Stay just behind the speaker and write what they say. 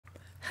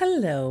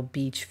Hello,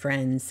 beach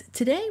friends.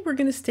 Today we're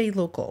going to stay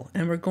local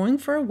and we're going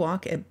for a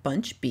walk at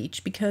Bunche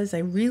Beach because I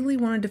really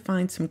wanted to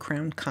find some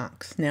crown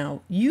conchs.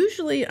 Now,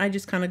 usually I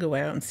just kind of go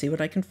out and see what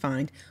I can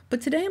find,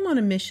 but today I'm on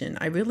a mission.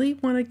 I really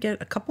want to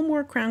get a couple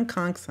more crown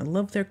conchs. I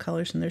love their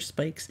colors and their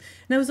spikes.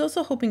 And I was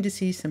also hoping to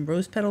see some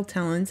rose petal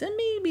talons and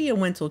maybe a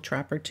Wenzel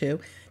trap or two.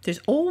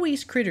 There's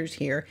always critters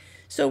here.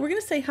 So we're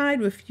going to say hi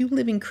to a few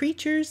living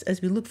creatures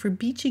as we look for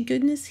beachy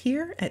goodness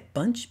here at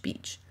Bunche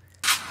Beach.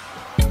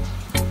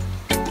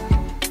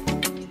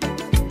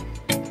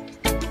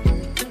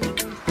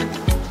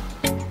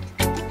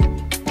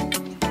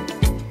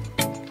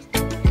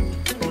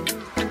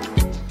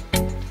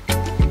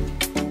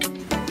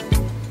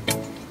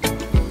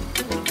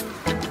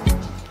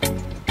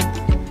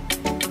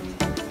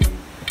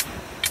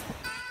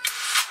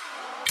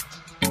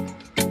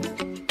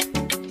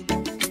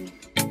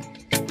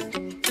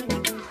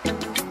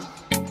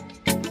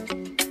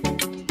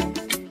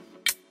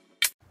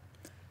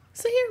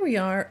 So here we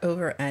are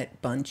over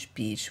at Bunche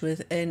Beach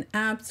with an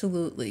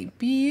absolutely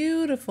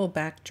beautiful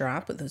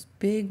backdrop with those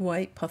big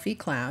white puffy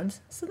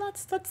clouds. So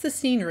that's the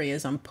scenery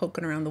as I'm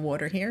poking around the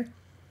water here.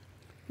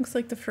 Looks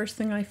like the first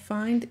thing I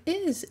find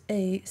is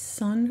a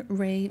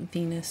sunray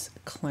Venus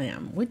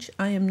clam, which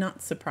I am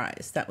not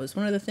surprised. That was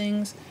one of the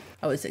things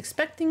I was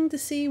expecting to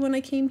see when I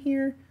came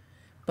here.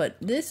 But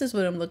this is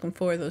what I'm looking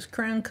for, those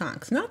crown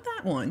conchs. Not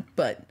that one,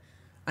 but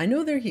I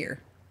know they're here.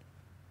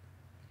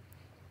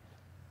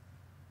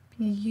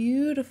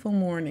 Beautiful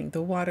morning.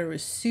 The water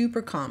is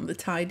super calm. The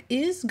tide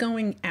is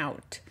going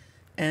out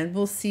and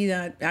we'll see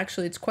that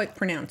actually it's quite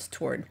pronounced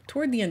toward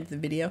the end of the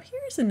video.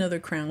 Here's another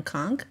crown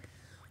conch,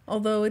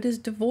 although it is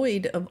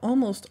devoid of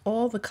almost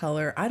all the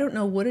color. I don't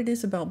know what it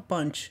is about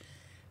Bunche,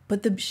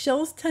 but the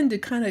shells tend to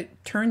kind of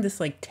turn this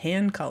like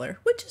tan color,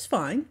 which is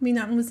fine. I mean,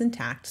 that one was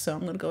intact, so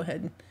I'm gonna go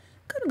ahead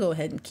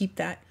and keep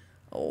that.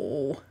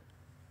 Oh,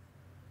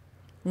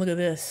 look at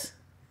this.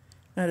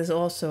 That is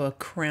also a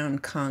crown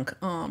conch.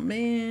 Oh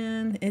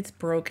man, it's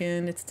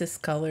broken, it's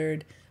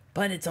discolored,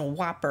 but it's a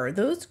whopper.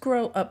 Those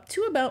grow up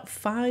to about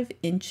 5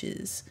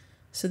 inches.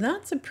 So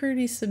that's a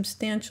pretty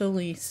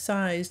substantially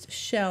sized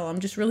shell. I'm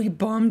just really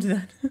bummed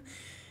that,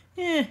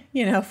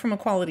 you know, from a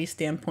quality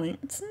standpoint,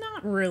 it's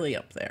not really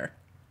up there.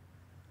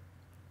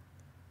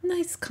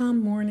 Nice calm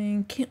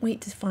morning. Can't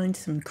wait to find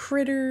some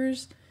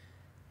critters.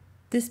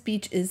 This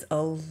beach is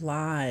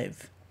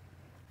alive.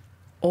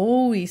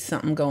 Always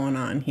something going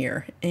on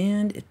here,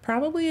 and it's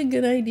probably a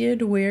good idea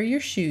to wear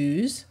your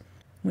shoes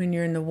when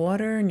you're in the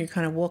water and you're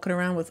kind of walking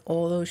around with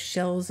all those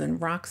shells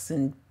and rocks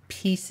and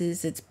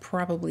pieces. It's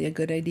probably a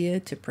good idea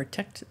to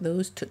protect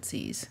those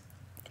tootsies.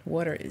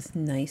 Water is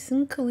nice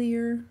and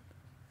clear,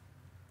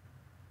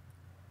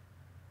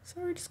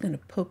 so we're just going to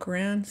poke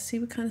around, see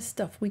what kind of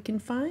stuff we can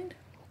find.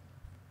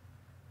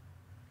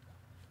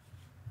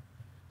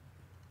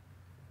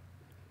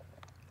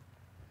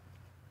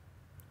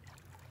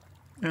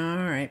 All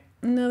right,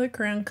 another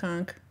crown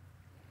conch.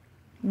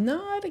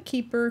 Not a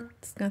keeper.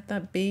 It's got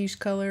that beige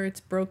color. It's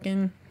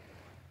broken.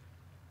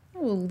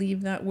 We'll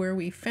leave that where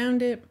we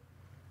found it.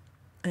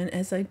 And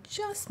as I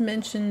just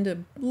mentioned a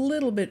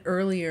little bit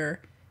earlier,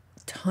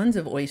 tons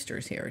of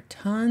oysters here.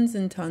 Tons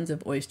and tons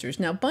of oysters.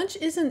 Now, Bunche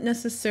isn't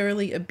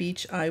necessarily a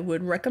beach I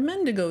would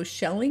recommend to go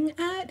shelling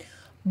at,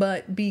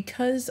 but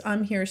because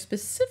I'm here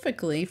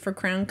specifically for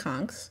crown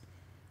conchs,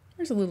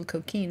 there's a little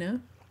coquina.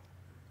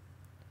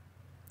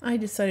 I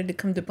decided to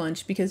come to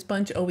Bunche because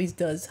Bunche always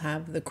does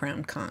have the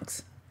crown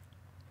conchs.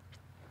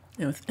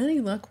 And with any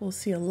luck, we'll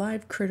see a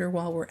live critter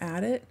while we're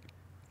at it.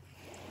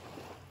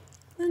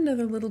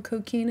 Another little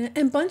coquina.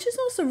 And Bunche is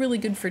also really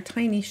good for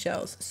tiny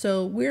shells.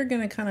 So we're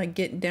going to kind of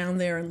get down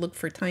there and look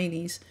for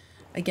tinies.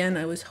 Again,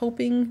 I was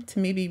hoping to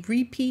maybe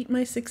repeat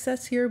my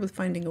success here with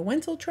finding a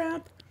Wenzel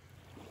trap.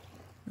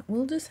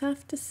 We'll just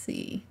have to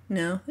see.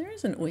 Now,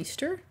 there's an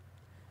oyster.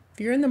 If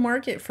you're in the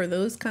market for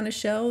those kind of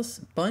shells,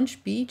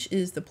 Bunche Beach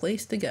is the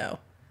place to go.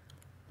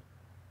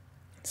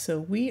 So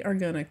we are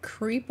going to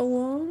creep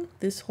along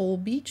this whole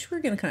beach.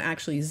 We're going to kind of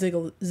actually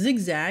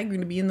zigzag. We're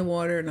going to be in the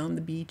water and on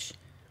the beach.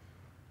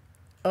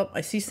 Oh, I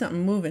see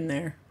something moving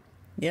there.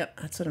 Yep,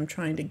 that's what I'm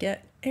trying to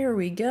get. There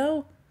we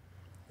go.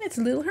 It's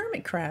a little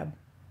hermit crab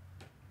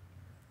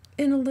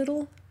in a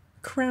little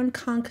crown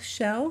conch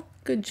shell.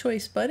 Good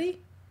choice,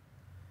 buddy.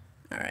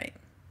 All right.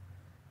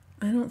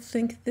 I don't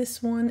think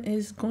this one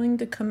is going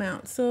to come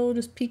out, so we'll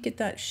just peek at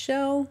that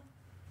shell.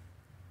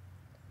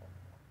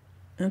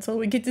 That's all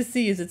we get to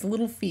see is its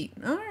little feet.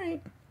 All right.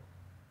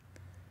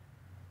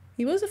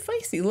 He was a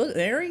feisty. Look,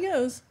 there he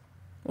goes.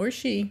 Or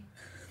she.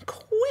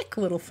 Quick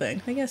little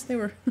thing. I guess they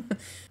were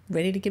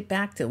ready to get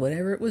back to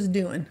whatever it was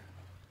doing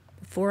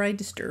before I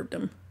disturbed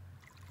them.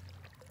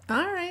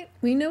 All right.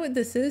 We know what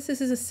this is.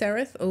 This is a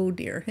seraph. Oh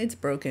dear. It's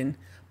broken.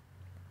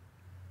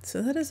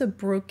 So that is a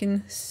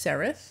broken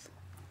seraph.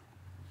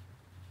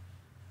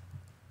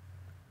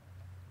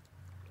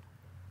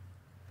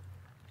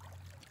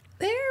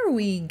 There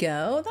we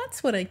go.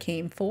 That's what I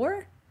came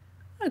for.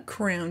 A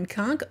crown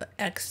conch.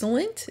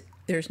 Excellent.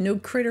 There's no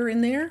critter in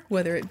there,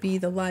 whether it be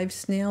the live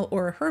snail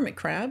or a hermit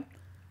crab.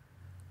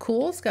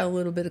 Cool, it's got a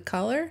little bit of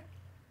color.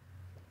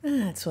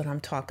 That's what I'm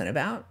talking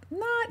about.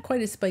 Not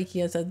quite as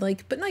spiky as I'd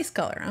like, but nice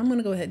color. I'm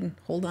gonna go ahead and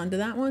hold on to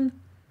that one.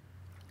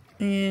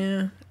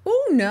 Yeah.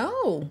 Oh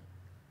no,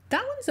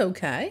 that one's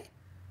okay.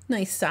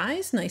 Nice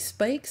size, nice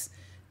spikes.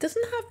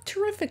 Doesn't have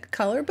terrific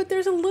color, but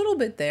there's a little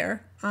bit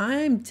there.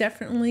 I'm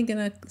definitely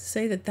gonna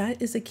say that that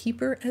is a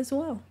keeper as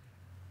well.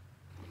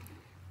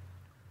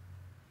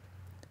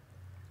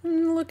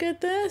 Look at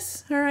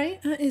this. All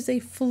right, that is a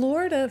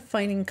Florida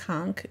fighting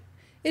conch.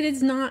 It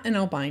is not an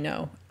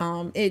albino.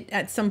 It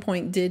at some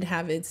point did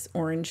have its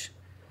orange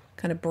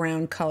kind of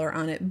brown color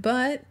on it,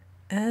 but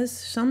as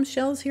some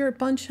shells here at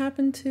Bunche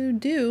happen to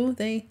do,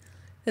 they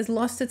has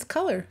lost its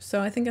color.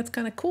 So I think that's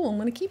kind of cool. I'm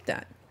gonna keep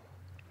that.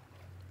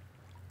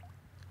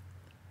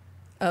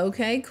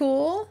 Okay,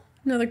 cool.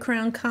 Another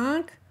crown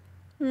conch.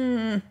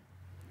 Yeah,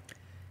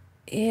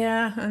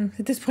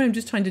 at this point I'm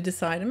just trying to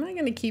decide, am I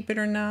gonna keep it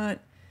or not?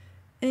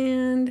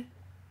 And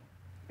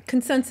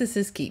consensus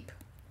is keep.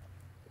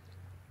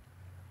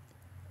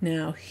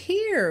 Now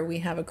here we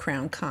have a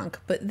crown conch,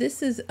 but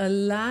this is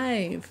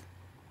alive.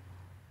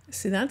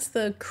 See, that's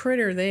the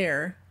critter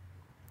there.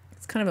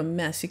 It's kind of a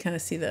mess. You kind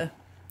of see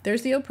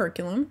there's the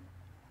operculum,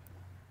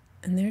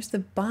 and there's the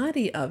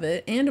body of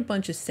it and a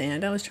bunch of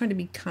sand. I was trying to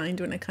be kind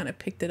when I kind of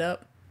picked it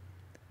up.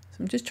 So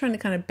I'm just trying to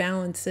kind of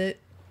balance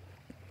it,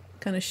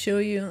 kind of show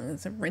you.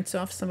 Let's rinse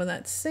off some of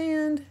that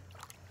sand.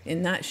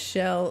 And that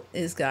shell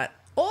has got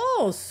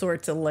all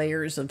sorts of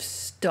layers of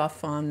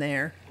stuff on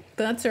there,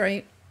 but that's all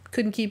right.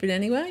 Couldn't keep it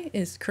anyway.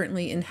 It's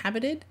currently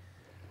inhabited.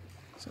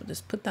 So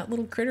just put that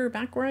little critter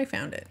back where I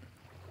found it.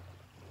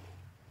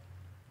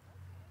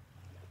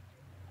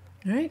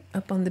 All right,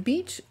 up on the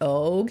beach.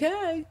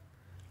 Okay,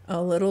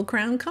 a little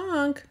crown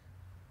conch.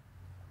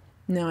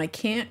 Now I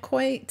can't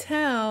quite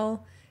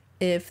tell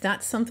if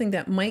that's something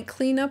that might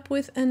clean up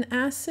with an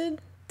acid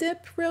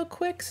dip real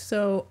quick.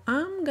 So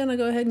I'm gonna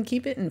go ahead and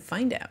keep it and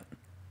find out.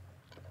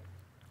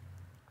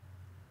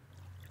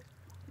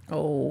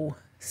 Oh,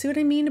 see what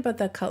I mean about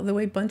that color? The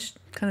way Bunche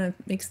kind of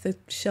makes the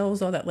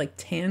shells all that like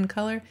tan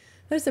color.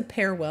 There's a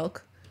pear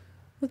whelk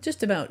with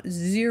just about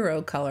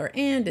zero color,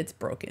 and it's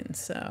broken.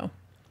 So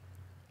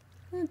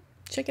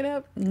check it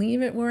out.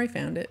 Leave it where I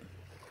found it.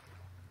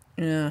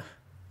 Yeah,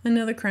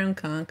 another crown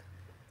conch,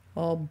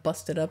 all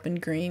busted up in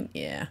green.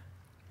 Yeah,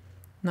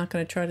 not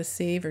gonna try to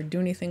save or do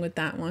anything with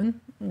that one.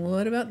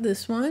 What about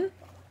this one?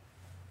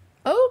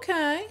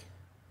 Okay.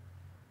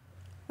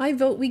 I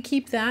vote we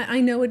keep that.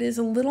 I know it is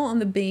a little on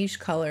the beige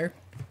color,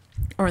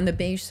 or on the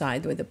beige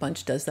side, the way the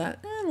Bunche does that.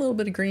 A little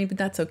bit of green, but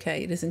that's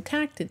okay. It is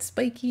intact, it's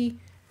spiky,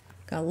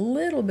 got a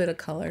little bit of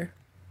color.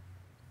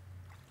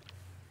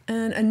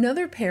 And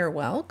another pear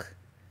whelk.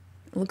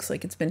 It looks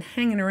like it's been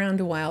hanging around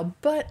a while,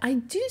 but I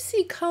do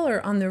see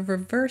color on the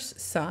reverse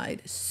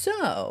side.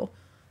 So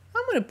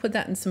I'm gonna put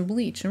that in some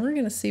bleach and we're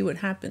gonna see what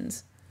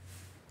happens.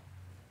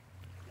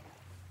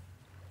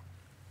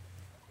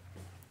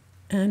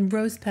 And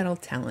rose petal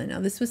talon. Now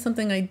this was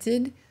something I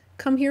did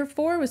come here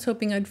for. I was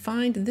hoping I'd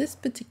find. This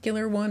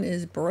particular one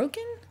is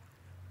broken.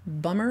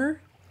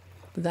 Bummer,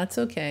 but that's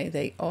okay.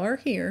 They are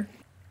here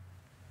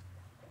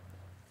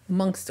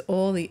amongst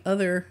all the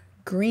other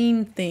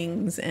green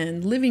things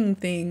and living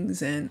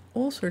things and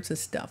all sorts of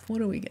stuff. What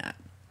do we got?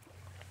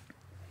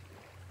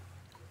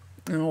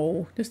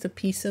 Oh, just a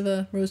piece of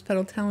a rose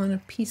petal talon, a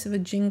piece of a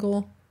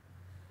jingle.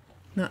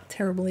 Not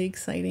terribly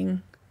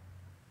exciting.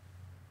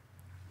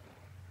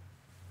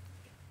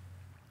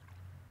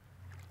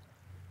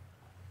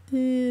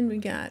 And we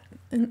got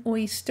an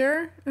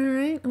oyster. All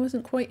right, I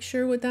wasn't quite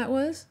sure what that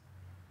was.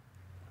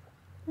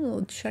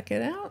 We'll check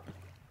it out.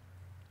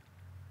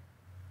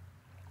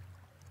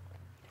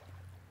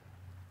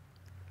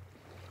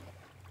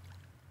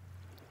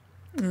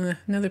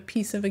 Another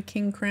piece of a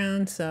king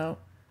crown, so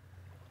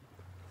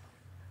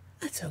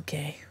that's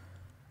okay.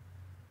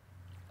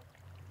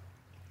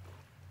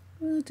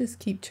 We'll just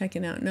keep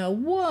checking out. Now,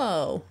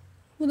 whoa,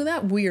 look at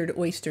that weird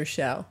oyster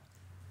shell.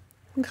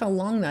 Look how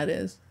long that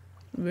is.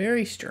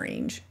 Very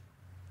strange.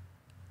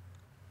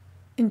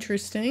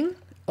 Interesting.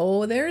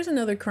 Oh, there's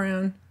another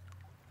crown.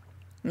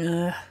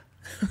 Well,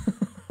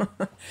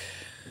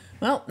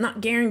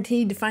 not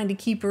guaranteed to find a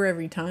keeper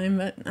every time,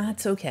 but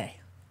that's okay.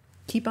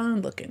 Keep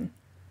on looking.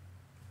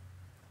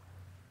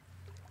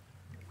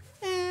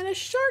 And a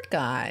shark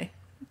eye.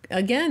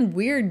 Again,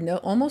 weird,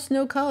 almost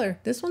no color.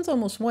 This one's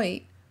almost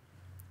white.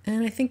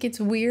 And I think it's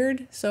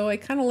weird, so I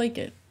kind of like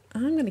it.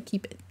 I'm going to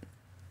keep it.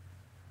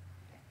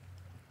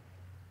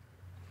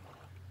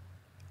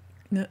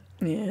 No,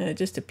 yeah,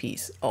 just a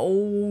piece.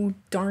 Oh,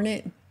 darn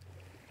it.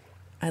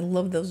 I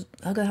love those.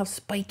 Look at how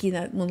spiky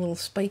that one little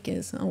spike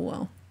is. Oh,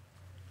 well.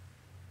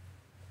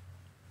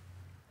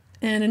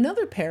 And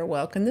another pear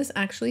whelk, and this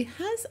actually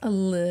has a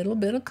little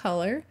bit of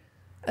color.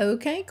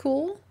 Okay,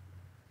 cool.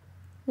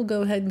 We'll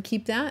go ahead and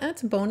keep that.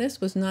 That's a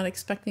bonus. Was not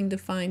expecting to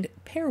find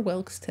pear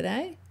whelks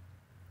today.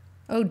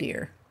 Oh,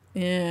 dear.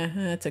 Yeah,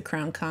 that's a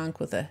crown conch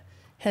with a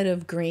head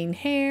of green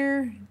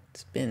hair.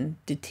 It's been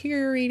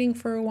deteriorating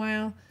for a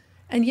while.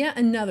 And yet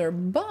another,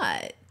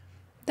 but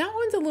That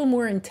one's a little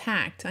more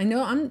intact. I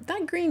know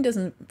that green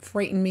doesn't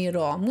frighten me at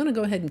all. I'm going to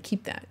go ahead and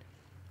keep that.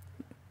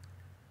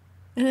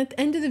 And at the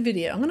end of the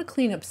video, I'm going to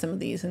clean up some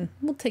of these and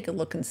we'll take a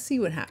look and see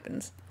what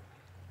happens.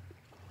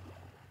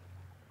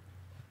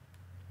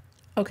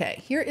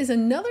 Okay, here is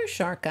another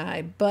shark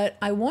eye, but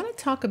I want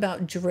to talk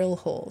about drill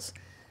holes.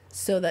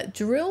 So that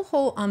drill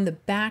hole on the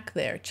back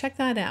there, check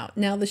that out.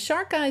 Now the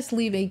shark eyes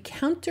leave a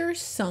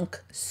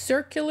countersunk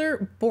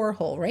circular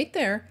borehole right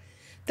there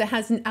that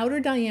has an outer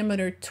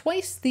diameter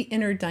twice the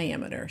inner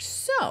diameter.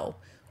 So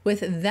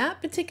with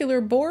that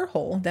particular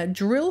borehole, that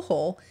drill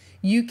hole,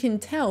 you can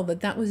tell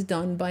that that was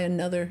done by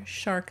another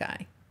shark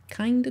eye.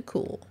 Kinda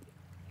cool.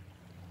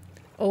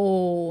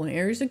 Oh,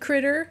 here's a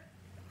critter.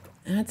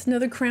 That's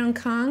another crown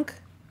conch.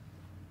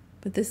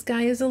 But this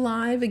guy is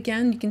alive.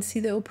 Again, you can see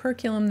the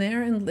operculum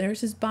there, and there's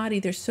his body.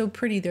 They're so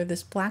pretty. They're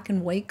this black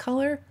and white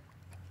color.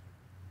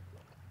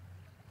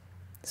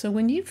 So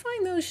when you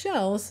find those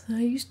shells,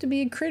 there used to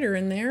be a critter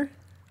in there.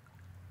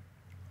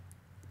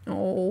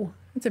 Oh,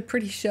 it's a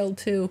pretty shell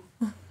too.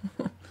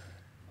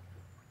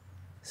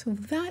 So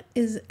that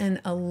is an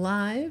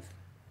alive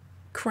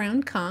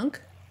crown conch.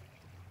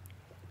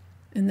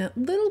 And that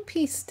little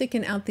piece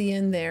sticking out the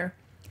end there,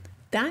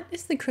 that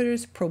is the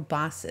critter's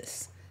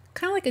proboscis.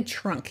 Kind of like a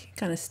trunk. It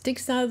kind of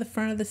sticks out of the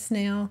front of the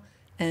snail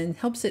and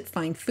helps it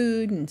find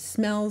food and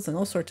smells and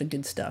all sorts of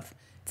good stuff.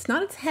 It's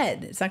not its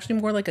head. It's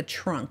actually more like a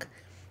trunk.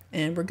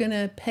 And we're going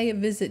to pay a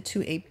visit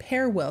to a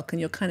pear whelk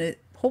and you'll kind of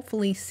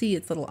hopefully see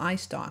its little eye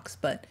stalks.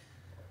 But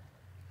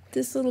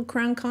this little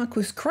crown conch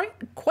was quite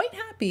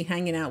happy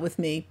hanging out with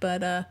me.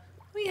 But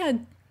we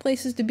had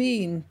places to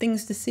be and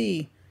things to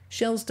see,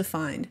 shells to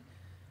find.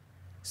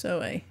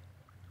 So I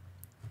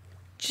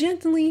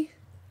gently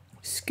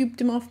scooped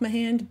him off my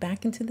hand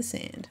back into the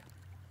sand.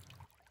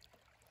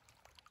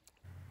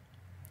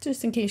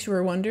 Just in case you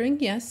were wondering,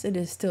 yes, it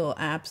is still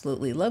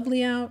absolutely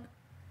lovely out.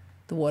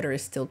 The water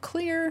is still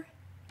clear.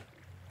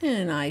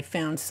 And I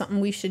found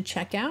something we should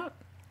check out.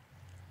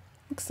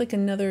 Looks like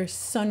another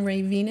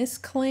sunray Venus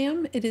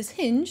clam. It is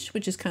hinged,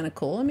 which is kind of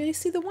cool. I mean, I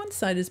see the one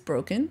side is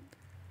broken.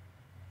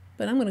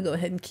 But I'm going to go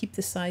ahead and keep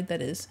the side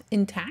that is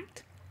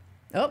intact.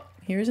 Oh,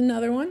 here's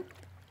another one.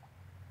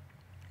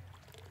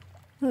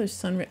 Another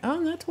sunray.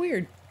 Oh, that's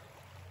weird.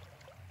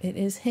 It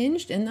is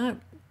hinged and that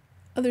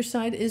other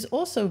side is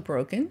also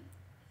broken.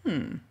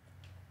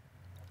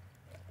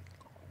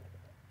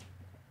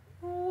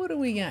 What do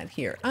we got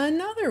here?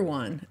 Another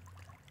one.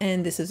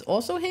 And this is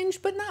also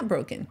hinged but not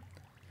broken.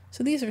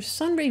 So these are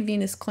sunray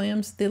Venus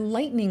clams, the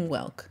lightning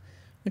whelk,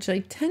 which I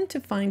tend to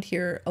find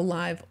here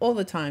alive all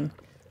the time.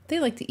 They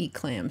like to eat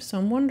clams, so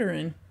I'm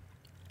wondering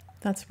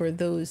if that's where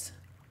those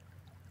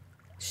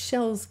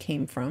shells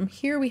came from.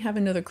 Here we have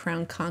another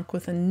crown conch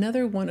with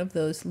another one of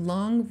those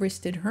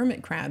long-wristed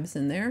hermit crabs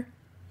in there.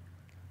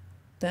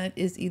 That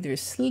is either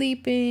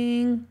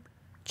sleeping,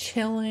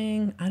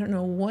 chilling, I don't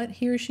know what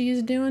he or she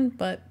is doing,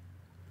 but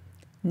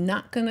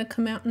not gonna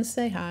come out and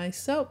say hi.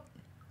 So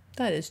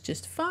that is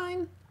just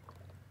fine.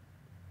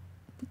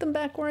 Put them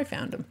back where I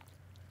found them.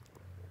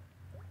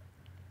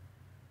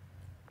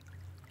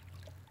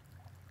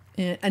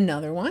 And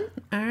another one.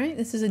 All right,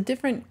 this is a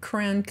different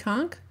crown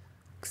conch.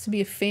 Looks to be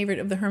a favorite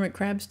of the hermit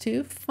crabs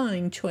too.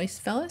 Fine choice,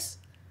 fellas.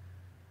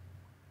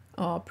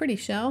 Oh, pretty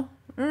shell.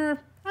 I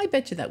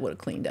bet you that would have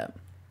cleaned up.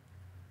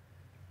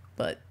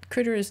 But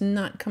critter is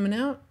not coming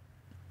out.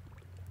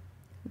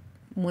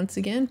 Once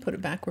again, put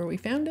it back where we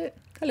found it.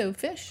 Hello,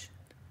 fish.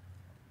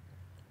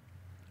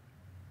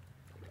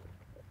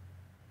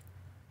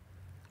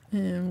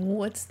 And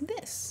what's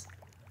this?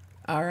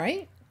 All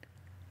right,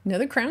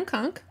 another crown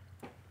conch.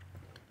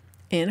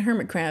 And a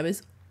hermit crab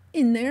is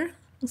in there.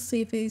 We'll see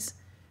if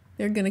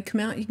they're going to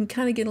come out. You can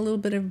kind of get a little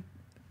bit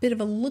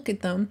of a look at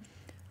them.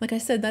 Like I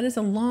said, that is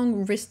a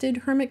long-wristed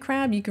hermit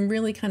crab. You can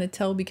really kind of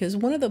tell because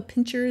one of the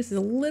pinchers is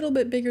a little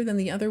bit bigger than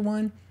the other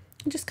one.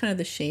 Just kind of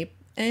the shape.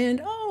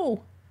 And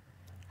oh,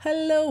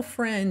 hello,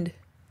 friend.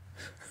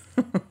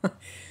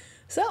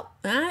 So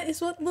that is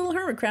what little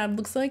hermit crab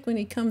looks like when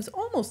he comes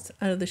almost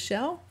out of the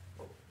shell.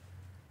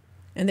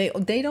 And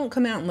they don't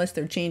come out unless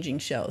they're changing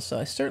shells. So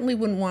I certainly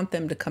wouldn't want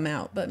them to come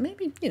out. But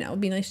maybe, you know, it'd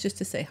be nice just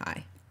to say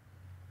hi.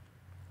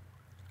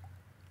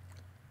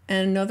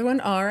 And another one.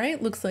 All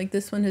right. Looks like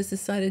this one has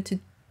decided to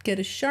get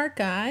a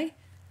shark eye.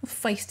 A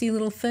feisty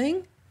little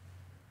thing.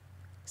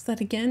 So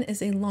that again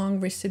is a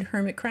long-wristed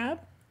hermit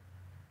crab.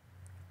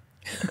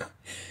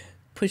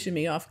 Pushing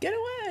me off. Get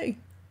away.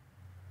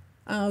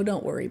 Oh,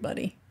 don't worry,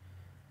 buddy.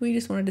 We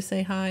just wanted to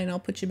say hi and I'll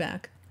put you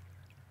back.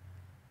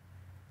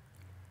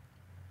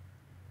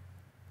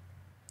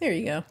 There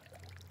you go.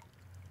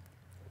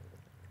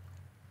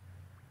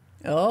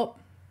 Oh,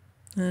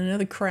 and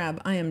another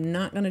crab. I am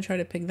not going to try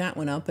to pick that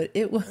one up, but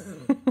it was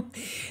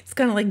it's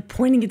kind of like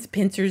pointing its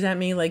pincers at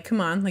me like,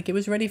 come on, like it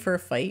was ready for a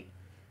fight.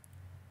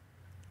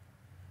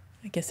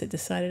 I guess it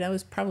decided I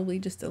was probably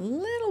just a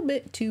little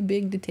bit too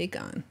big to take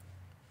on.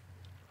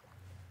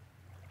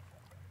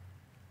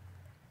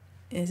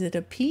 Is it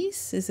a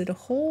piece? Is it a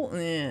whole?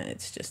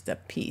 It's just a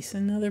piece.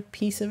 Another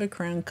piece of a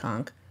crown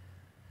conch.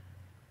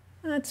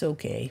 That's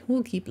okay.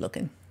 We'll keep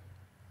looking.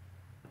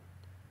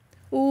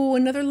 Oh,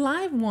 another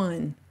live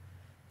one.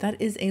 That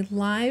is a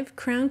live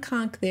crown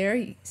conch there.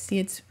 You see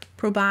its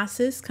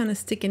proboscis kind of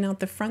sticking out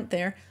the front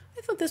there.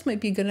 I thought this might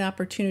be a good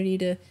opportunity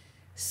to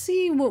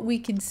see what we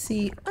could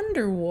see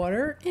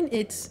underwater in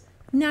its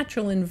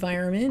natural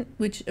environment,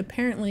 which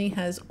apparently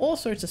has all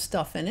sorts of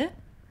stuff in it.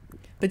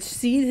 But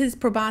see his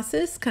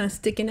proboscis kind of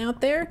sticking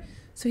out there?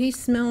 So he's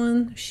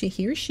smelling,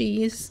 he or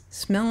she is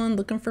smelling,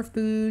 looking for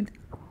food.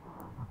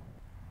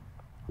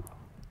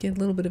 Get a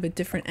little bit of a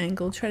different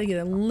angle, try to get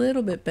a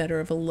little bit better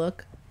of a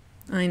look.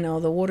 I know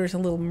the water's a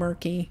little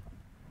murky,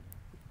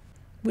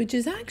 which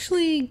is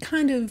actually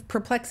kind of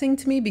perplexing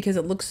to me because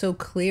it looks so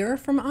clear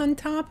from on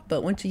top,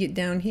 but once you get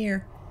down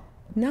here,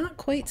 not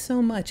quite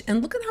so much.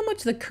 And look at how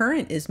much the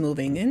current is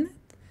moving in.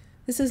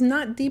 This is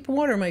not deep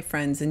water, my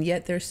friends, and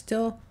yet there's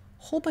still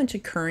a whole bunch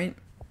of current.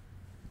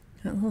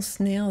 That little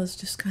snail is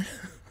just kind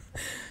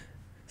of,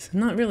 it's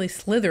not really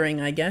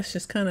slithering, I guess,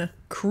 just kind of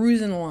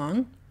cruising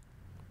along.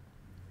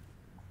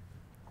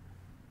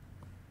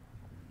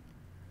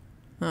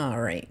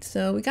 All right,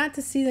 so we got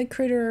to see the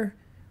critter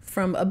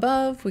from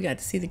above, we got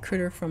to see the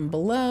critter from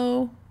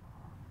below,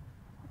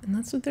 and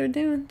that's what they're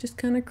doing, just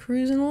kind of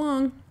cruising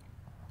along.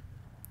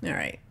 All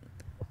right,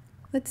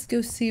 let's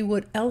go see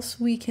what else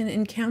we can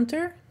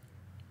encounter.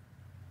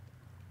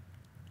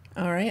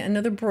 All right,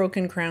 another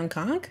broken crown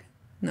conch,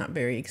 not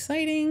very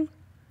exciting.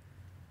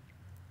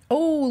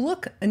 Oh,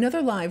 look,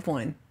 another live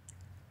one.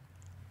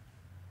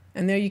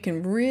 And there you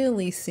can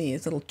really see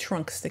his little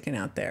trunk sticking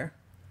out there.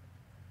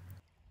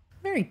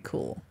 Very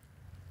cool.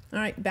 All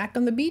right, back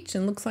on the beach,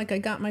 and looks like I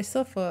got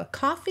myself a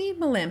coffee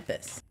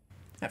melampus.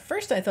 At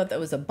first I thought that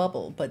was a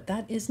bubble, but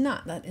that is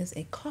not. That is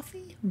a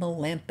coffee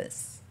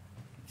melampus.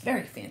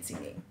 Very fancy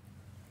name.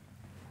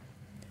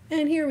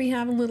 And here we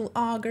have a little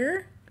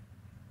auger.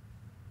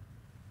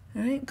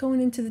 All right,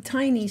 going into the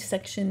tiny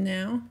section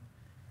now.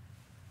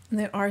 And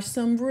there are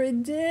some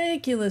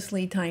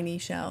ridiculously tiny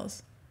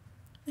shells.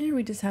 There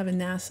we just have a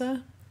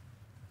NASA.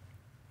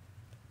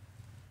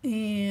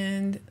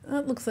 And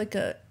that looks like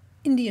a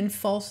Indian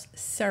false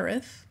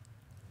seraph.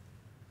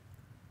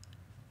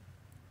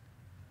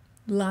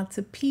 Lots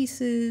of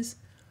pieces.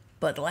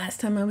 But the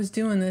last time I was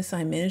doing this,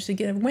 I managed to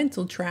get a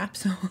Wenzel trap,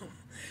 so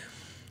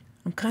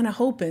I'm kind of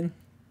hoping.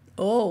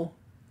 Oh,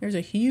 there's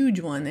a huge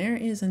one. There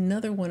is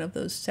another one of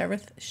those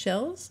seraph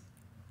shells.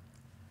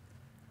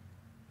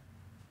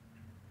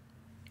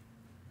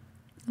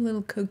 A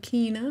little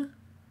coquina.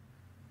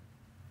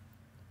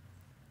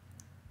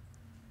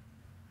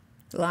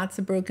 Lots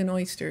of broken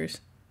oysters.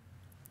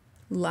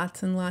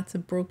 Lots and lots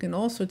of broken,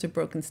 all sorts of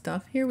broken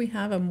stuff. Here we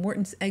have a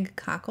Morton's egg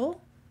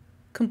cockle,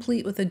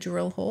 complete with a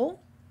drill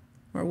hole,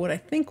 or what I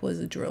think was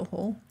a drill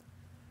hole.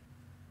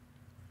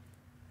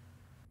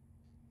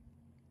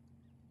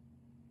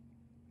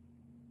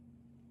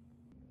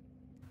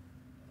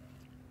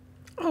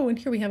 Oh, and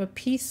here we have a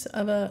piece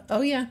of a,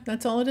 oh yeah,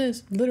 that's all it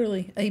is.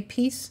 Literally a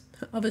piece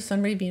of a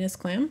sunray Venus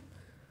clam.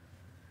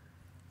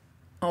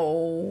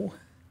 Oh,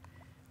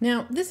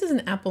 now this is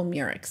an apple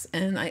murex,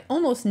 and I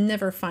almost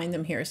never find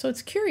them here. So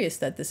it's curious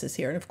that this is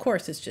here. And of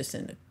course it's just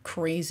in a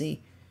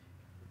crazy,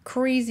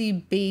 crazy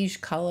beige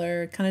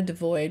color, kind of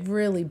devoid,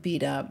 really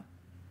beat up.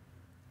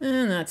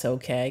 And that's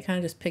okay. Kind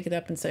of just pick it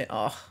up and say,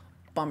 oh,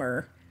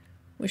 bummer.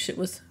 Wish it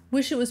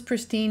was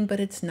pristine, but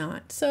it's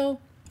not.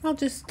 So I'll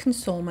just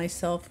console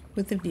myself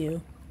with the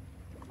view.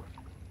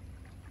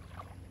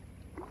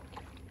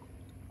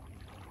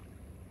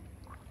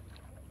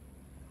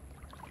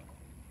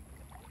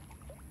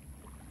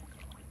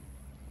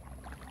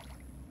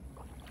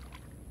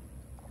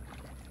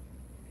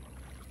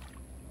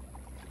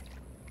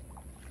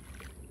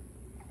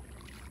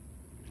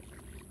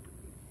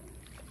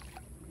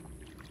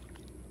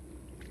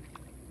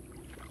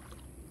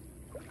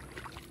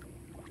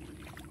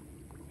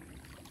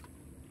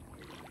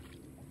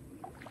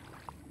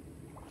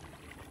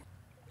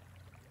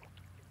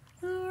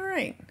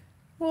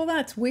 Well,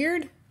 that's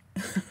weird.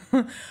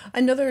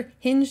 Another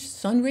hinged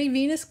sunray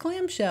Venus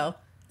clamshell.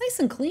 Nice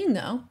and clean,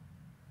 though.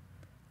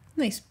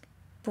 Nice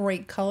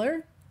bright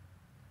color.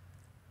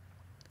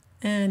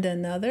 And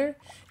another.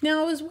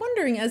 Now, I was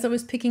wondering as I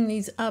was picking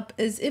these up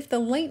as if the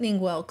lightning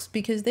whelks,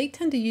 because they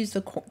tend to use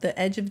the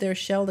edge of their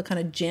shell to kind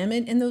of jam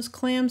it in those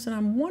clams, and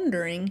I'm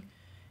wondering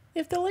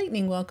if the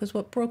lightning whelk is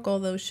what broke all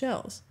those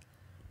shells.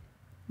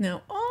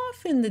 Now,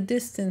 off in the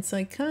distance,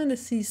 I kind of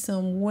see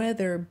some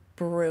weather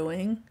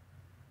brewing.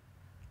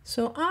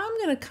 So I'm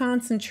going to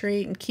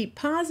concentrate and keep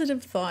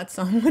positive thoughts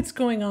on what's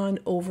going on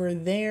over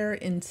there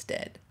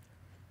instead.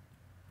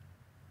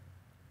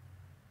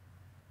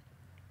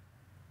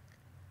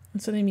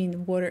 That's what I mean. The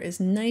water is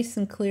nice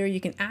and clear.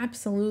 You can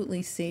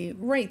absolutely see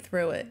right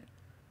through it.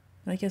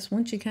 But I guess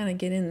once you kind of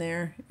get in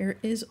there, there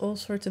is all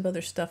sorts of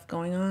other stuff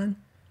going on.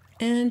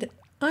 And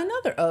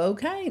another,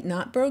 okay,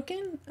 not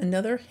broken,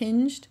 another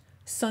hinged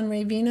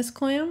sunray Venus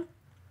clam.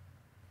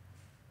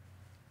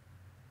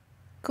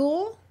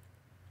 Cool.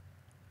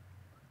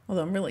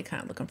 Although I'm really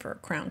kind of looking for a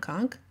crown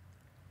conch.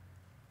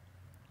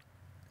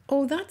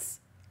 Oh, that's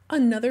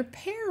another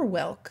pear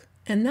whelk,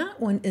 and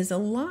that one is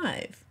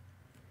alive.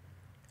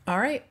 All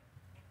right,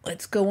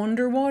 Let's go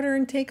underwater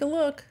and take a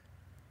look.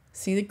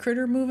 See the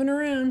critter moving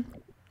around.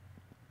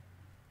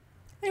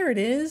 There it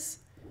is.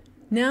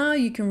 Now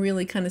you can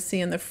really kind of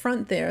see on the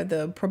front there,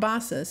 the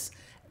proboscis,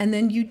 and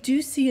then you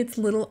do see its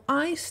little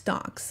eye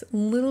stalks a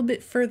little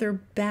bit further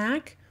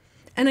back.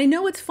 And I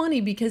know it's funny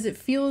because it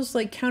feels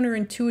like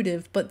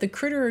counterintuitive, but the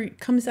critter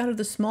comes out of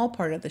the small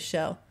part of the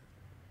shell.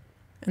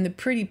 And the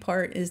pretty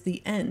part is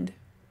the end.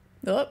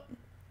 Oh,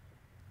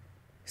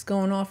 he's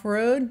going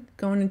off-road,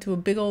 going into a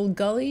big old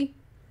gully.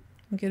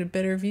 Get a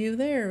better view.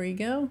 There we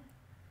go.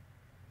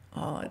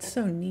 Oh, it's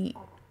so neat.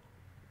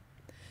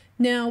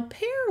 Now,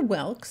 pear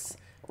whelks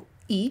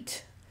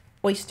eat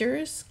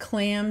oysters,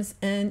 clams,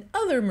 and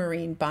other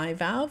marine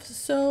bivalves.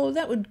 So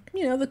that would,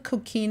 the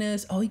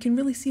coquinas. Oh, you can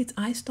really see its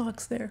eye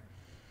stalks there.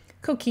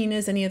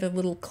 Coquinas, any other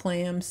little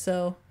clams.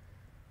 So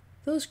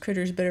those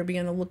critters better be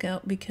on the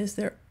lookout because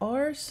there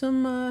are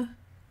some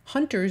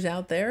hunters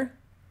out there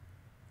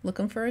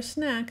looking for a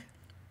snack.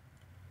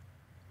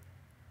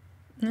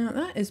 Now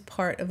that is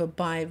part of a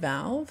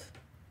bivalve.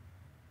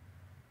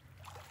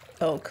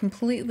 Oh,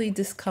 completely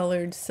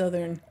discolored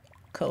southern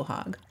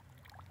quahog.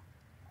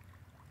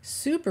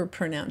 Super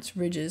pronounced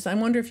ridges. I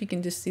wonder if you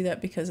can just see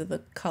that because of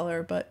the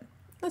color, but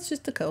that's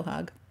just a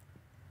quahog.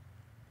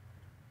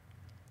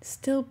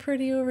 Still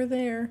pretty over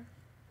there.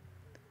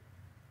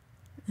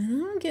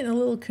 And I'm getting a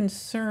little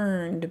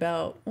concerned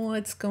about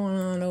what's going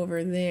on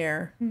over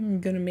there. I'm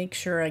going to make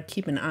sure I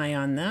keep an eye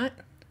on that.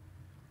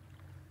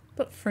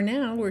 But for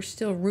now, we're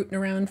still rooting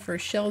around for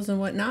shells and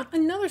whatnot.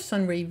 Another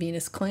sunray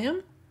Venus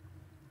clam.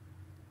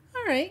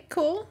 All right,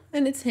 cool.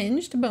 And it's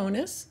hinged,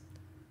 bonus.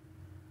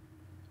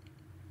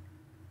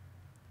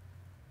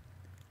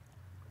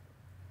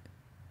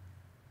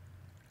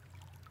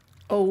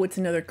 Oh, it's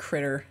another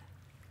critter.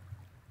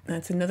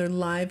 That's another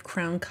live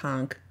crown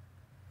conch.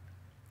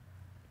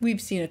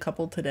 We've seen a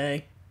couple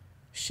today.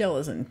 Shell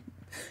is in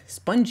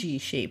spongy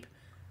shape.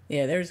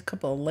 Yeah, there's a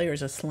couple of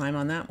layers of slime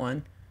on that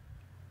one.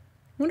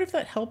 Wonder if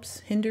that helps,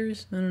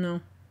 hinders, I don't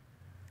know.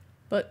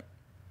 But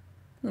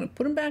I'm gonna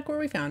put them back where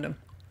we found them.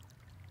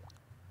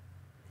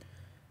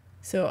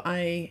 So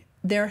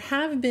there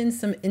have been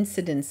some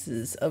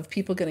incidences of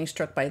people getting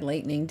struck by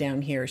lightning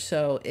down here.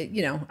 So,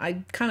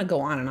 I kind of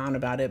go on and on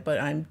about it, but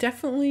I'm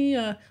definitely,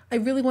 I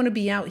really want to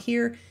be out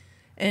here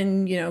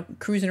and,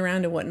 cruising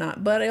around and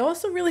whatnot. But I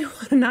also really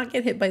want to not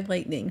get hit by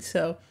lightning.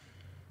 So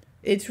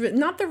it's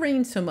not the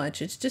rain so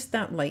much. It's just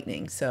that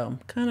lightning. So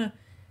kind of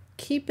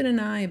keeping an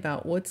eye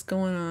about what's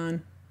going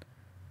on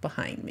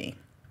behind me.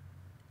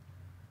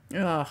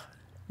 Oh,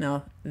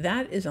 now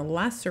that is a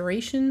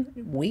laceration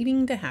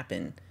waiting to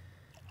happen.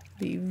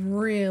 Be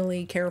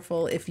really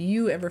careful if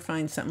you ever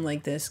find something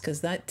like this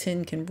because that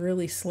tin can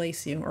really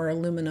slice you, or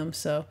aluminum.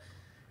 So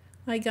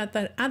I got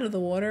that out of the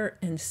water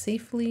and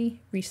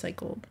safely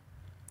recycled.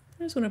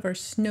 There's one of our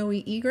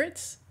snowy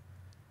egrets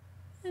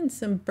and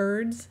some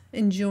birds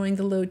enjoying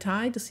the low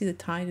tide. You'll see the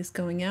tide is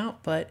going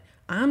out, but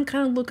I'm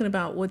kind of looking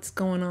about what's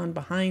going on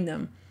behind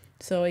them.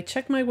 So I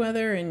check my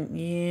weather and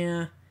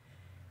yeah,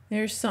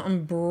 there's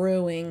something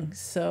brewing.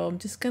 So I'm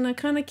just gonna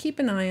kind of keep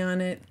an eye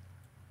on it.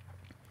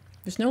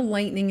 There's no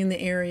lightning in the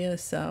area,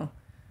 so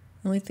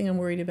the only thing I'm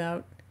worried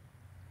about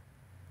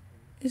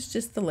is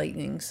just the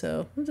lightning.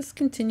 So we'll just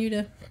continue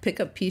to pick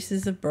up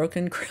pieces of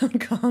broken crown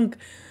conch.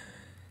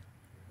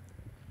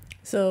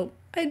 So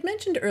I had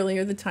mentioned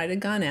earlier the tide had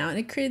gone out and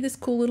it created this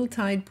cool little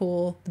tide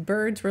pool. The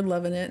birds were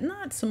loving it.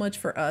 Not so much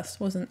for us.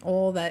 Wasn't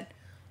all that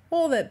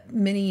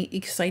many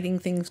exciting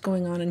things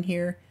going on in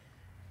here.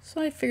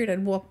 So I figured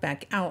I'd walk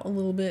back out a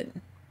little bit.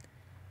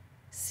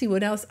 See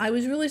what else. I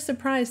was really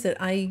surprised that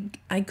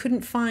I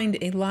couldn't find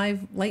a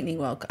live lightning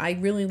whelk. I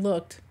really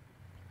looked.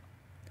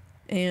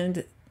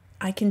 And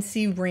I can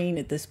see rain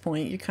at this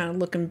point. You're kind of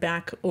looking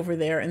back over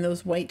there and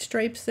those white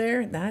stripes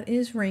there, that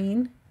is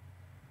rain.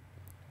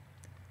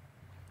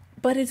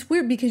 But it's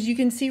weird because you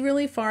can see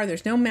really far.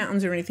 There's no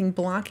mountains or anything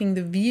blocking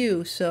the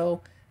view.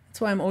 So that's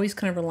why I'm always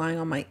kind of relying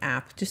on my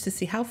app just to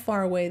see how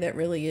far away that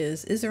really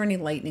is. Is there any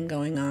lightning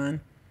going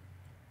on?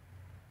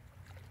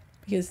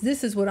 Because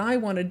this is what I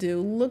want to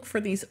do. Look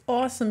for these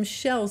awesome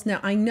shells.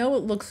 Now, I know it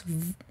looks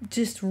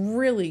just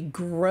really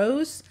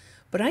gross,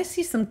 but I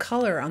see some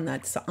color on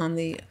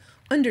the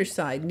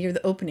underside near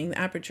the opening, the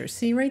aperture.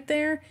 See right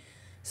there?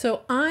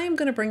 So I'm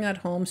going to bring that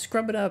home,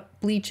 scrub it up,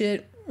 bleach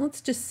it.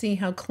 Let's just see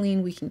how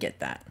clean we can get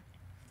that.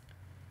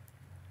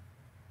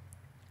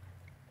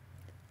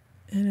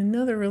 And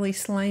another really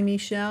slimy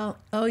shell.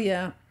 Oh,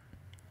 yeah.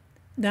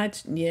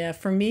 Yeah,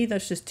 for me,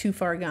 that's just too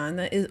far gone.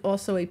 That is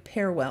also a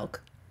pear whelk.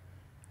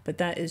 But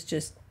that is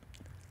just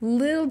a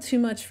little too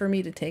much for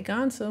me to take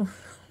on, so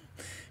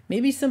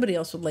maybe somebody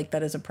else would like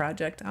that as a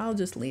project. I'll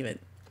just leave it.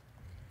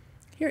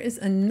 Here is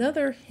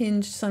another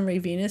hinged sunray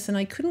Venus, and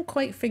I couldn't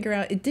quite figure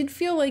out. It did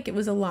feel like it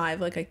was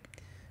alive, like I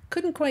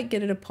couldn't quite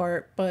get it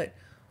apart, but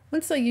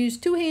once I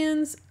used two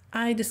hands,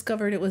 I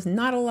discovered it was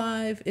not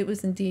alive. It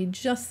was indeed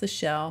just the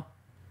shell.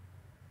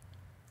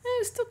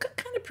 It was still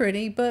kind of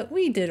pretty, but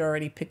we did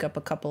already pick up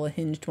a couple of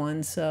hinged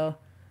ones, so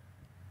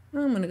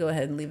I'm going to go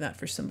ahead and leave that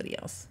for somebody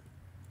else.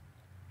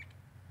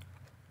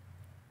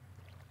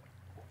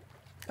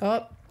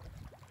 Oh,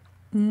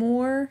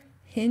 more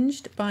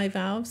hinged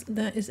bivalves.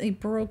 That is a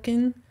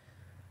broken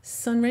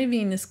Sunray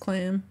Venus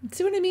clam.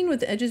 See what I mean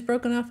with the edges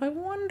broken off? I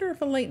wonder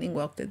if a lightning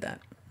whelk did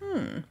that.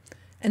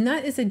 And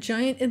that is a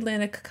giant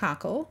Atlantic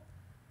cockle.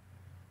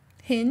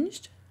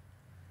 Hinged.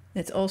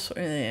 It's also,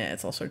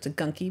 it's all sorts of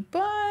gunky,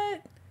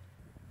 but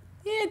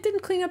yeah, it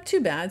didn't clean up too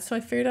bad. So I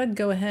figured I'd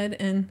go ahead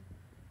and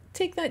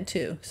take that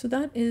too. So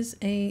that is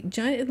a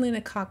giant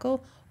Atlantic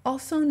cockle,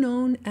 also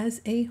known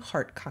as a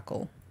heart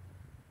cockle.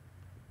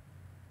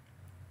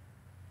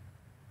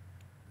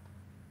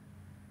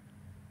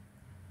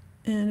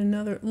 And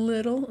another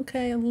little,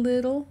 a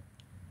little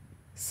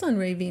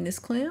Sunray Venus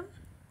clam.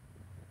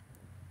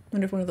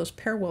 Wonder if one of those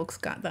pear whelks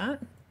got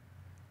that.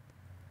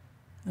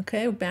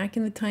 Okay, we're back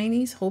in the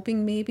tinies,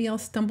 hoping maybe I'll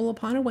stumble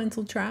upon a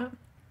Wenzel trap.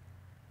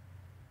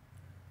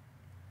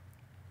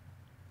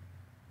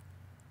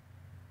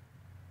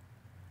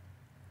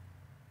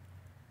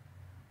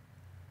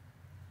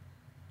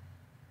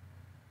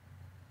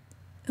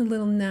 A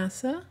little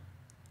NASA.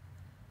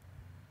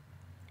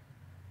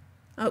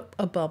 Oh,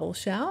 a bubble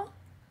shell.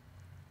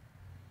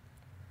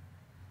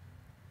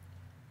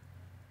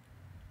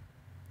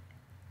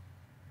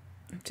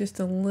 Just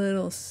a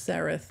little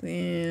seraph.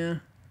 Yeah.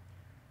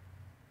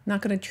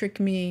 Not going to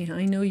trick me.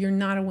 I know you're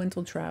not a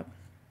Wenzel trap.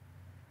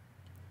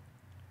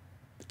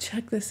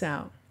 Check this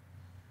out.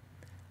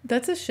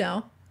 That's a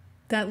shell.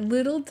 That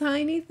little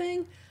tiny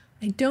thing.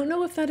 I don't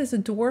know if that is a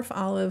dwarf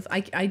olive.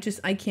 I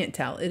can't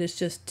tell. It is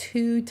just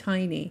too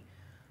tiny.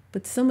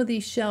 But some of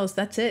these shells,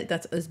 that's it.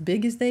 That's as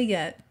big as they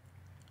get.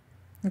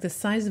 Like the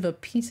size of a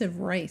piece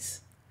of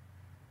rice.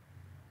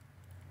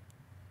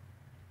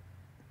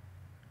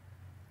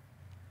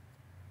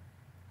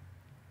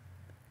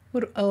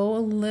 Oh, a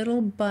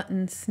little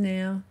button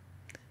snail.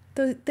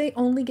 They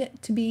only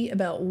get to be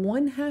about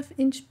 1/2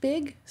 inch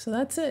big. So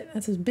that's it.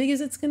 That's as big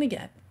as it's going to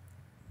get.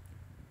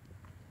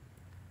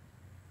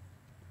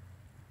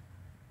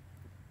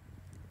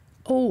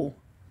 Oh,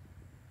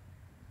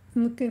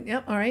 I'm looking.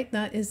 Yep. All right.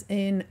 That is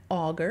an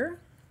auger.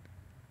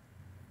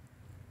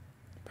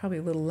 Probably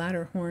a little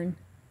ladder horn.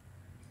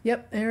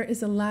 Yep. There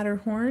is a ladder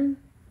horn.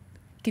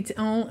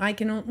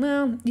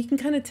 Well, you can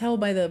kind of tell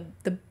by the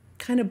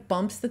kind of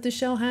bumps that the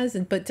shell has,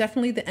 but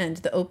definitely the end,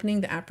 the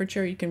opening, the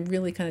aperture, you can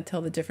really kind of tell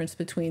the difference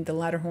between the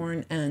ladder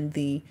horn and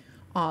the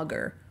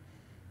auger.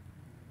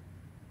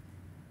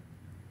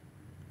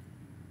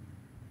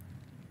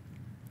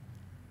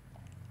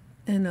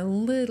 And a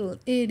little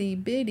itty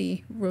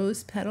bitty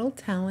rose petal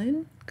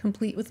talon,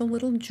 complete with a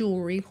little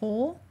jewelry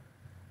hole.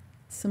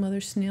 Some other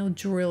snail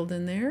drilled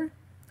in there.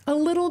 A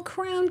little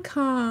crown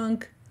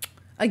conch,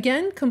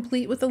 again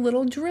complete with a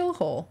little drill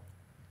hole.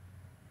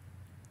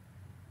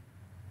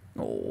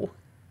 Oh,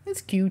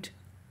 it's cute.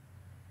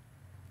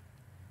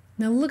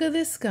 Now look at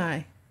this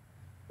guy.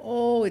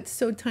 Oh, it's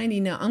so tiny.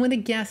 Now I'm going to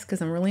guess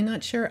because I'm really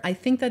not sure. I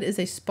think that is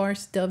a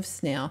sparse dove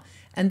snail.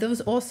 And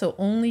those also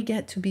only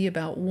get to be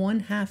about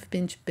 1/2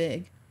 inch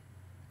big.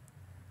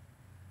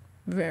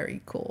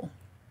 Very cool.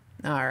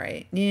 All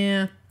right.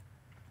 Yeah,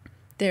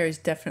 there's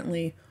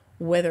definitely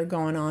weather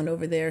going on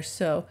over there.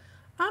 So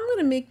I'm going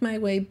to make my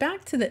way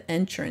back to the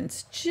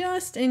entrance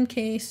just in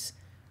case,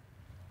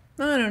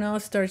 I don't know,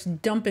 it starts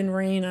dumping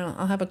rain.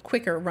 I'll have a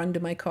quicker run to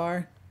my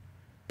car.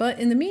 But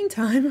in the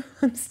meantime,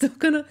 I'm still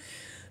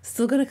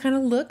gonna kind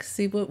of look,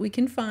 see what we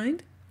can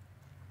find.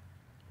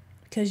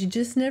 Because you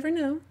just never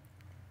know.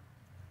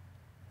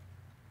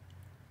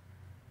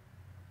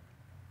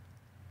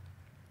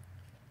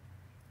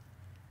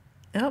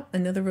 Oh,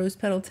 another rose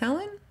petal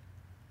talon.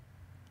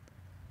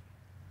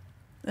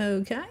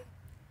 Okay.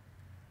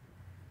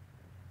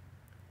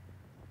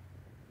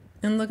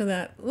 And look at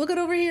that. Look at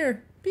over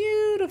here.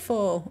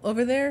 Beautiful.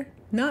 Over there,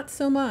 not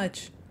so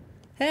much.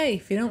 Hey,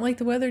 if you don't like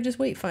the weather, just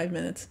wait 5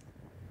 minutes.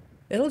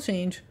 It'll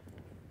change.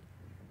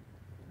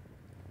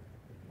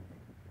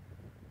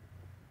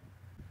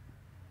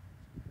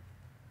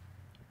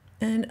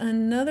 And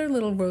another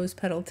little rose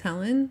petal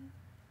talon.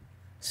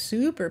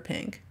 Super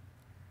pink.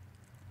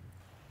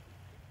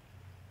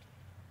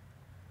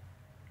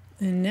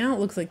 And now it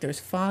looks like there's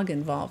fog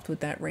involved with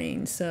that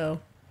rain.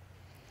 So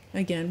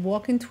again,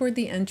 walking toward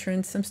the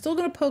entrance. I'm still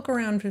going to poke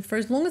around for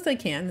as long as I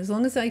can, as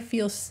long as I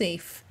feel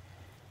safe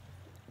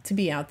to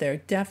be out there.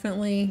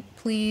 Definitely,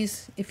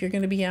 please, if you're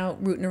going to be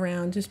out rooting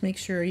around, just make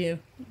sure you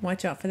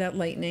watch out for that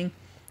lightning.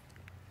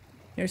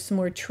 There's some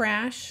more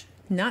trash,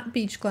 not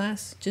beach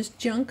glass, just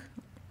junk.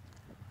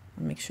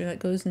 I'll make sure that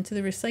goes into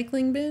the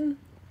recycling bin.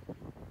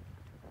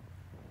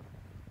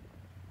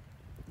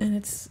 And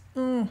it's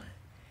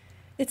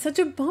such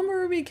a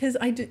bummer because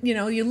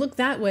you look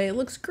that way, it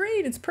looks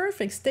great, it's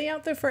perfect, stay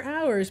out there for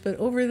hours, but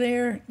over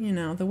there,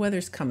 the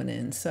weather's coming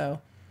in.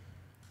 So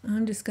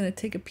I'm just going to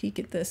take a peek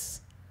at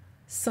this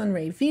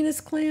Sunray Venus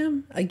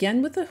clam,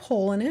 again with a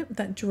hole in it,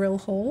 that drill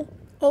hole.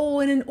 Oh,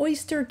 and an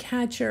oyster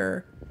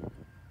catcher.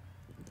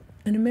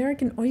 An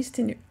American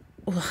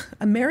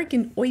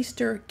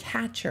oyster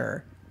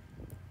catcher.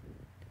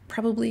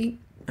 Probably,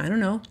 I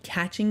don't know,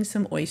 catching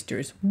some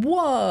oysters.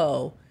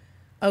 Whoa!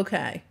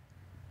 Okay.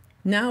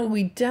 Now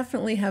we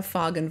definitely have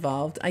fog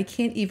involved. I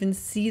can't even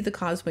see the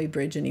Causeway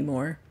Bridge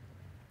anymore.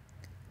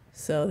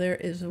 So there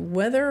is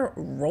weather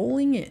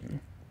rolling in.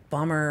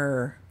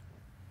 Bummer.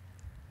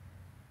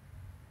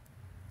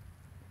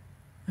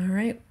 All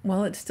right,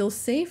 while it's still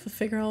safe, I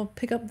figure I'll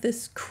pick up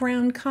this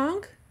crown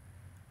conch.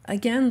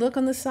 Again, look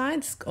on the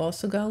sides.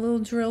 Also got a little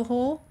drill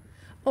hole.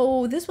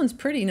 Oh, this one's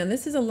pretty. Now,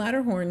 this is a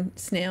ladderhorn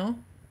snail.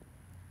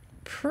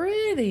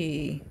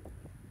 Pretty.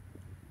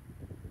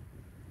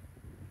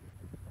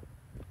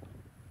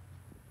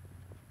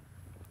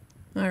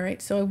 All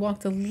right, so I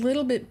walked a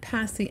little bit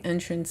past the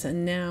entrance,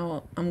 and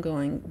now I'm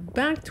going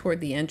back toward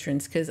the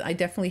entrance because I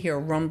definitely hear a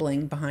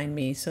rumbling behind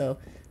me. So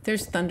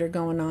there's thunder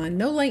going on.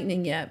 No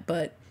lightning yet,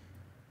 but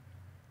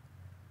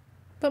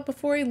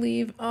before I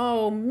leave,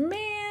 oh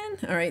man.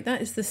 All right,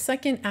 that is the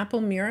second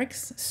apple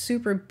murex.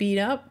 Super beat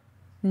up,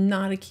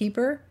 not a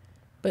keeper,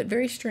 but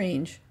very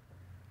strange.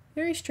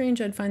 Very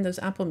strange I'd find those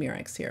apple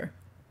murex here.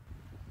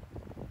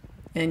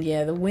 And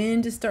yeah, the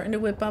wind is starting to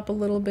whip up a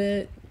little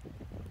bit.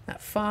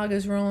 That fog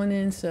is rolling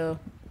in, so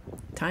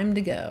time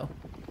to go.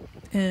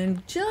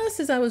 And just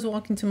as I was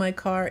walking to my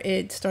car,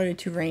 it started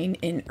to rain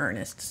in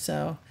earnest.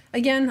 So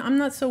again, I'm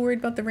not so worried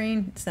about the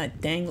rain. It's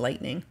that dang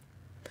lightning.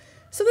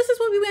 So this is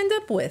what we end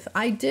up with.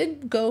 I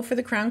did go for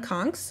the crown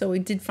conchs, so we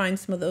did find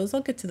some of those.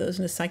 I'll get to those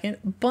in a second.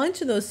 A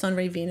bunch of those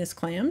Sunray Venus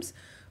clams.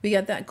 We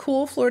got that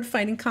cool Florida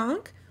fighting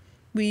conch.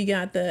 We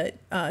got the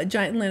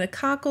giant Atlantic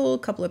cockle, a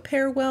couple of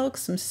pear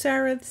whelks, some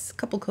sereths, a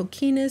couple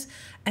coquinas,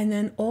 and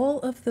then all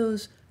of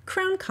those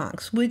crown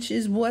conchs, which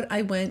is what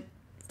I went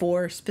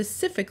for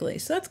specifically.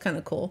 So that's kind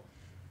of cool.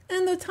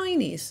 And the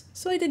tinies.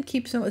 So I did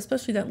keep some,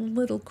 especially that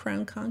little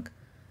crown conch.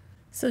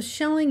 So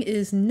shelling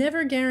is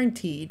never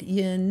guaranteed.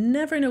 You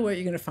never know what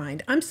you're going to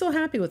find. I'm so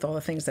happy with all the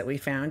things that we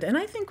found, and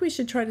I think we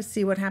should try to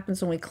see what happens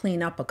when we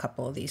clean up a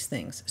couple of these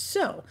things.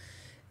 So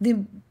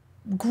the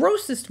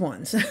grossest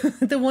ones,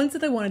 the ones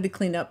that I wanted to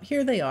clean up,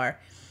 here they are.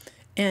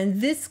 And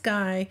this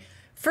guy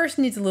first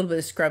needs a little bit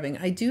of scrubbing.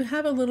 I do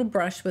have a little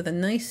brush with a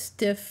nice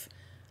stiff,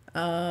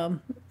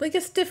 like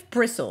a stiff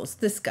bristles,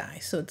 this guy.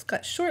 So it's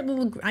got short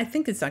little, I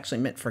think it's actually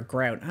meant for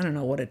grout. I don't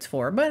know what it's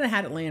for, but I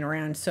had it laying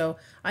around. So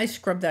I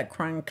scrubbed that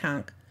crown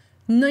conch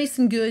nice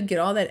and good, get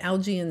all that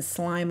algae and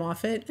slime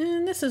off it.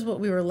 And this is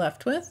what we were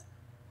left with.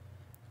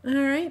 All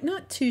right,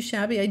 not too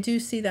shabby. I do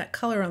see that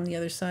color on the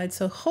other side.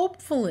 So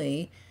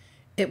hopefully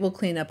it will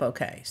clean up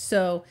okay.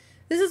 So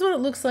this is what it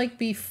looks like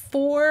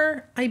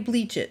before I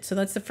bleach it. So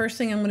that's the first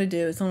thing I'm going to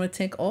do is I'm going to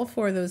take all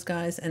four of those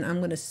guys and I'm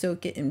going to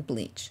soak it in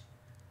bleach.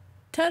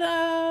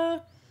 Ta-da!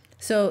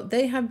 So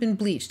they have been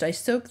bleached. I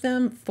soaked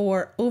them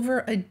for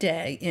over a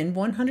day in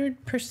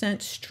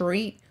 100%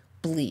 straight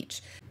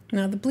bleach.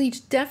 Now the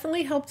bleach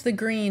definitely helped the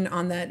green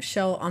on that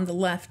shell on the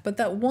left, but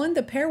that one,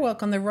 the pear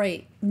whelk on the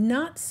right,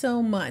 not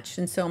so much.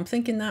 And so I'm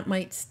thinking that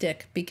might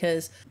stick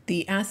because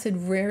the acid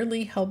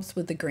rarely helps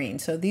with the green.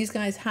 So these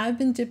guys have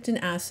been dipped in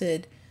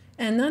acid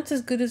and that's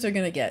as good as they're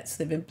gonna get. So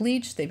they've been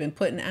bleached, they've been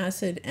put in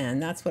acid,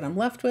 and that's what I'm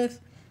left with.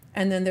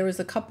 And then there was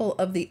a couple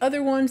of the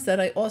other ones that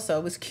I also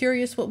was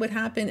curious what would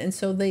happen. And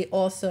so they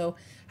also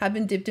have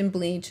been dipped in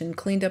bleach and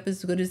cleaned up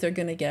as good as they're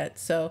going to get.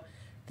 So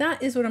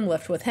that is what I'm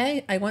left with.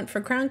 Hey, I went for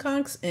crown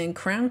conchs and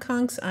crown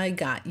conchs I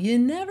got. You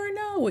never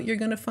know what you're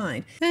going to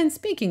find. And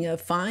speaking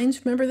of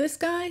finds, remember this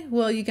guy?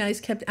 Well, you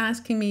guys kept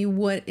asking me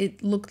what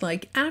it looked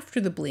like after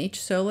the bleach.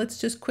 So let's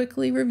just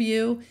quickly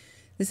review.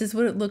 This is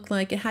what it looked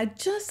like. It had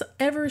just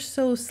ever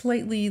so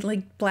slightly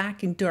like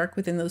black and dark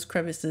within those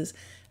crevices.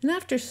 And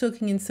after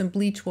soaking in some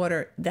bleach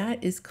water,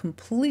 that is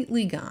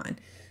completely gone.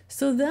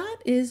 So that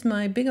is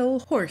my big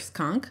old horse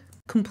conch,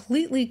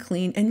 completely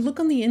clean. And look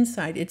on the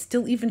inside, it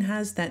still even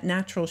has that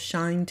natural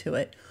shine to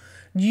it.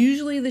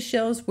 Usually the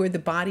shells where the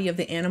body of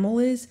the animal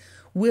is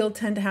will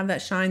tend to have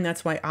that shine.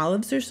 That's why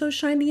olives are so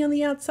shiny on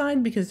the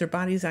outside, because their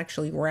bodies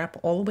actually wrap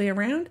all the way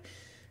around.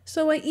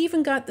 So I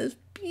even got this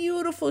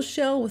beautiful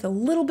shell with a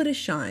little bit of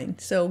shine.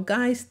 So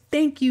guys,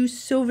 thank you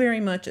so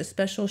very much. A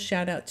special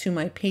shout out to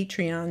my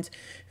Patreons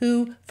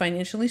who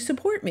financially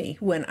support me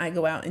when I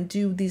go out and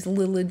do these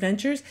little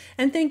adventures.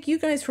 And thank you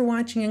guys for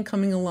watching and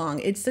coming along.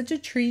 It's such a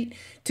treat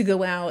to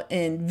go out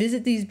and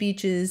visit these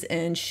beaches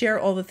and share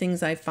all the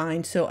things I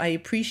find. So I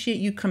appreciate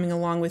you coming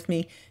along with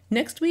me.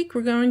 Next week,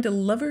 we're going to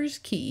Lover's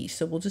Key.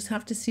 So we'll just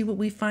have to see what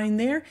we find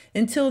there.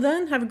 Until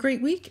then, have a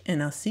great week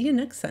and I'll see you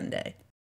next Sunday.